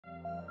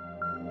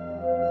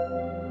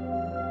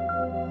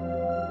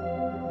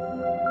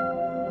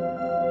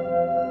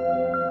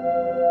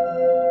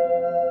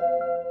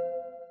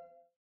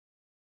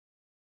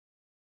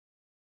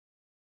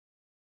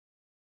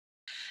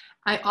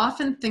I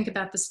often think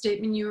about the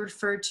statement you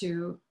refer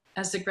to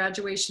as the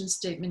graduation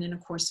statement in A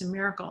Course in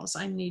Miracles,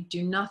 I need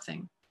do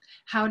nothing.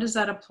 How does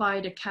that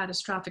apply to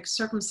catastrophic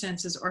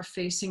circumstances or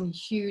facing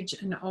huge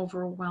and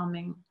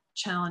overwhelming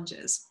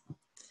challenges?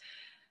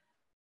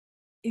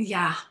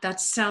 Yeah,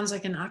 that sounds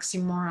like an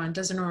oxymoron,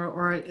 doesn't it?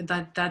 Or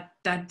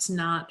that's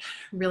not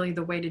really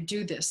the way to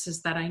do this,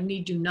 is that I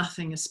need do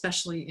nothing,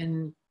 especially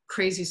in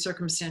crazy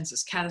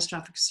circumstances,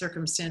 catastrophic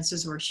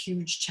circumstances, or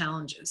huge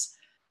challenges.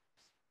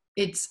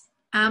 It's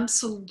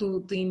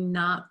absolutely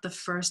not the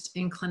first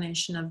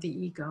inclination of the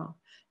ego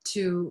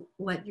to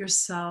let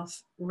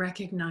yourself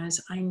recognize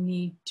I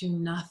need do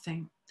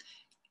nothing.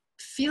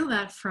 Feel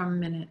that for a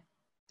minute.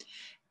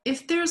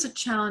 If there's a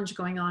challenge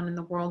going on in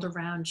the world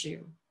around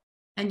you,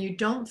 and you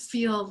don't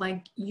feel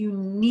like you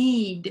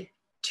need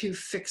to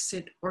fix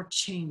it or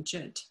change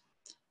it,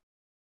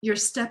 you're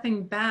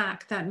stepping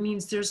back. That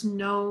means there's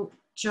no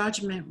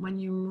judgment when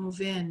you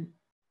move in.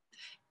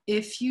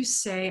 If you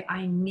say,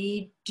 I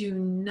need do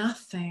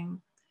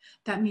nothing,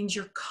 that means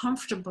you're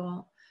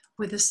comfortable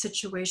with a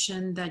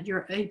situation that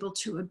you're able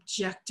to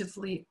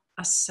objectively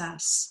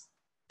assess.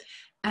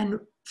 And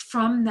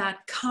from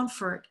that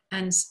comfort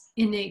and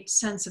innate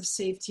sense of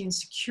safety and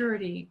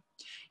security,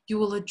 you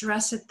will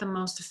address it the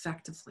most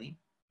effectively.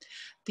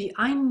 The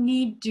I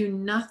need do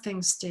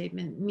nothing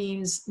statement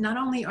means not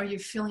only are you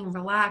feeling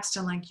relaxed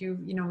and like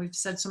we've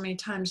said so many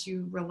times,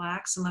 you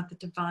relax and let the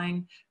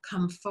divine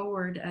come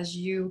forward as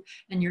you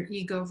and your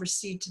ego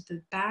recede to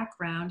the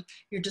background.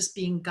 You're just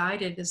being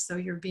guided as though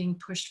you're being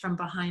pushed from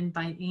behind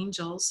by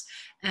angels.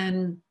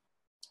 And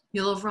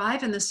you'll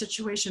arrive in the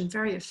situation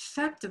very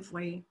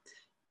effectively,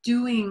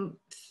 doing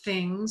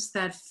things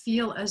that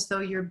feel as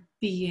though you're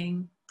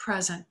being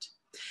present.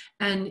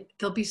 And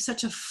there'll be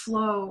such a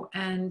flow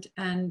and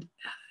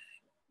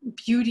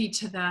beauty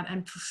to that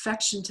and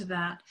perfection to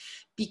that,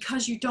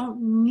 because you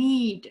don't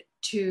need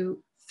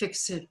to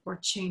fix it or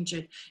change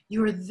it.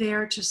 You're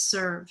there to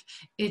serve.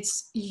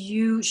 It's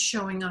you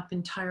showing up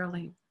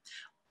entirely.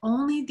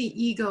 Only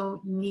the ego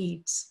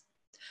needs.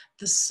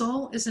 The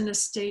soul is in a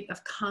state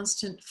of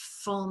constant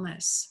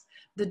fullness.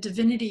 The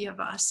divinity of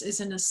us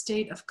is in a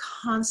state of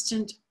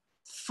constant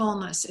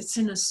fullness. It's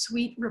in a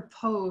sweet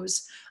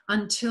repose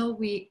until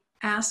we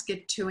ask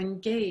it to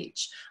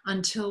engage,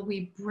 until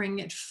we bring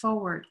it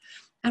forward.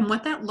 And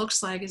what that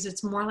looks like is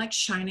it's more like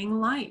shining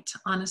light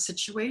on a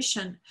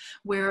situation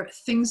where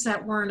things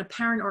that weren't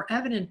apparent or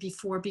evident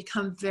before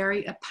become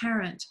very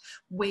apparent,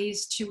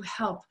 ways to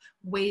help,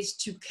 ways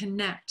to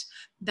connect.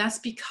 That's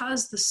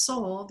because the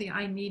soul, the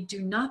I need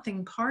do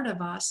nothing part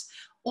of us,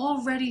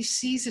 already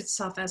sees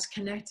itself as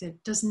connected,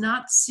 does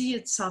not see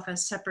itself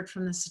as separate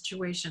from the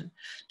situation,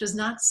 does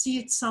not see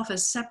itself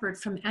as separate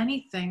from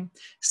anything,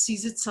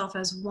 sees itself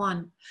as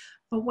one.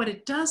 But what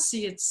it does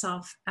see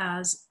itself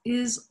as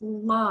is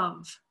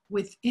love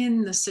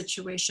within the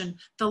situation,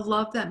 the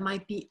love that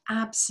might be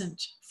absent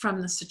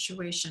from the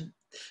situation.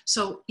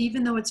 So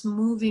even though it's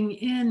moving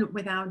in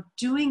without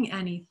doing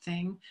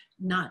anything,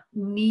 not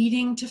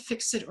needing to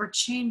fix it or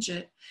change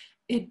it,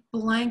 it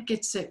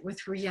blankets it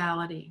with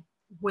reality,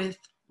 with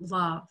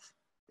love.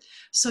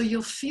 So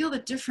you'll feel the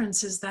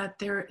difference is that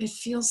it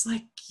feels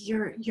like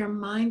your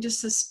mind is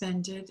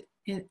suspended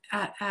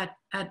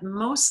at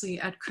mostly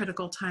at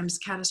critical times,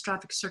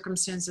 catastrophic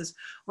circumstances,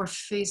 or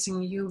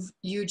facing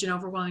huge and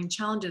overwhelming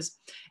challenges.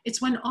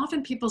 It's when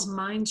often people's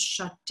minds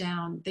shut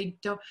down.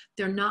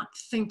 They're not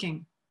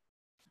thinking.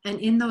 And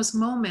in those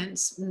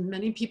moments,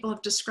 many people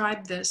have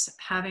described this,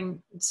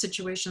 having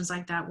situations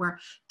like that where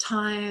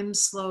time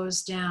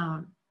slows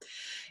down.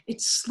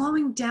 It's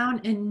slowing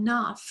down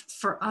enough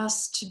for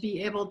us to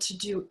be able to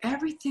do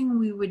everything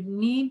we would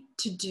need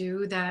to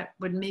do that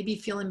would maybe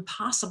feel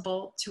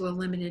impossible to a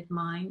limited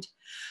mind,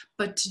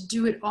 but to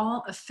do it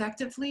all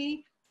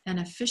effectively and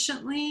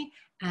efficiently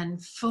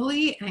and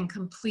fully and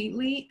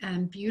completely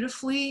and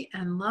beautifully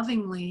and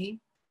lovingly,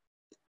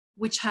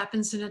 which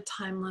happens in a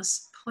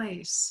timeless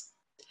place.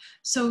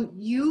 So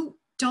you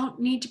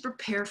don't need to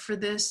prepare for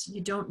this.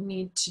 You don't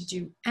need to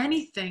do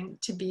anything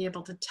to be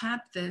able to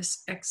tap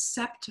this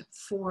except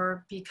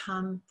for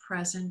become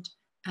present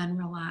and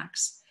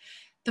relax.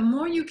 The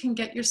more you can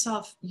get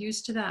yourself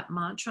used to that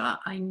mantra,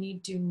 I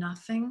need do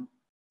nothing,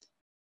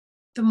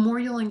 the more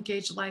you'll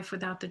engage life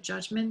without the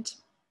judgment,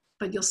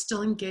 but you'll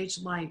still engage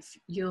life.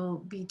 You'll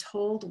be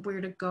told where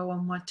to go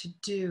and what to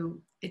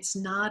do. It's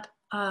not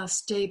a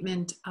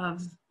statement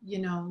of,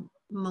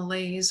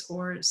 malaise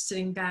or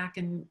sitting back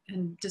and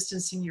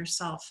distancing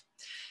yourself.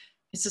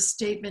 It's a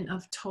statement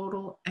of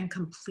total and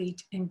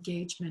complete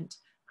engagement.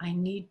 I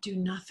need do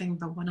nothing,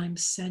 but when I'm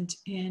sent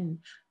in,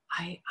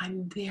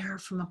 I'm there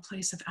from a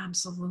place of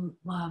absolute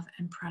love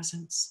and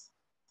presence.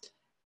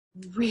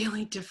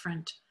 Really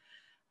different.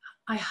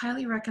 I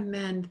highly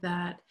recommend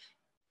that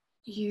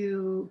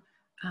you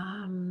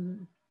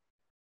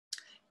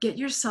get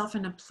yourself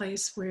in a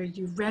place where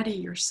you ready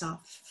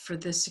yourself for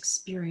this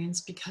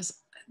experience, because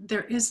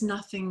there is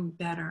nothing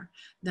better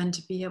than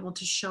to be able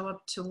to show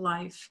up to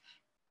life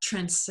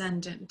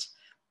transcendent,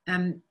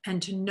 And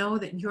to know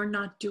that you're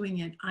not doing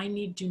it, I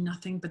need do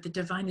nothing, but the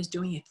divine is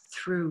doing it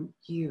through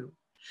you.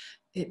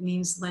 It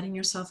means letting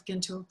yourself get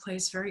into a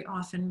place very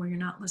often where you're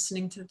not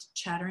listening to the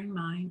chattering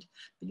mind,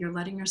 but you're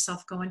letting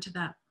yourself go into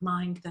that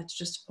mind that's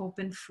just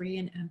open, free,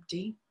 and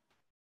empty.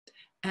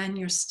 And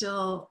you're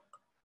still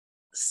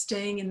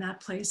staying in that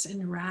place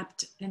in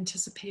rapt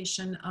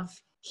anticipation of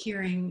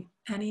hearing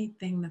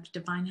anything that the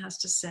divine has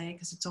to say,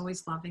 because it's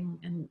always loving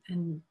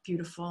and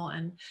beautiful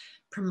and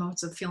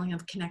promotes a feeling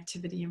of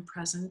connectivity and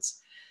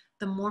presence.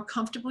 The more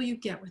comfortable you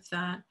get with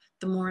that,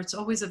 the more it's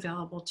always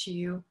available to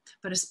you,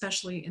 but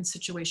especially in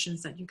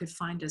situations that you could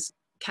find as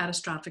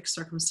catastrophic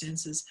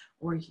circumstances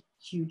or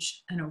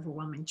huge and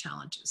overwhelming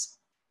challenges.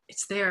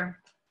 It's there.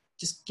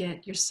 Just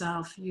get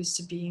yourself used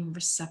to being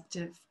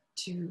receptive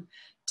to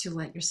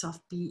let yourself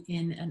be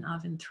in and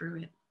of and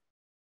through it.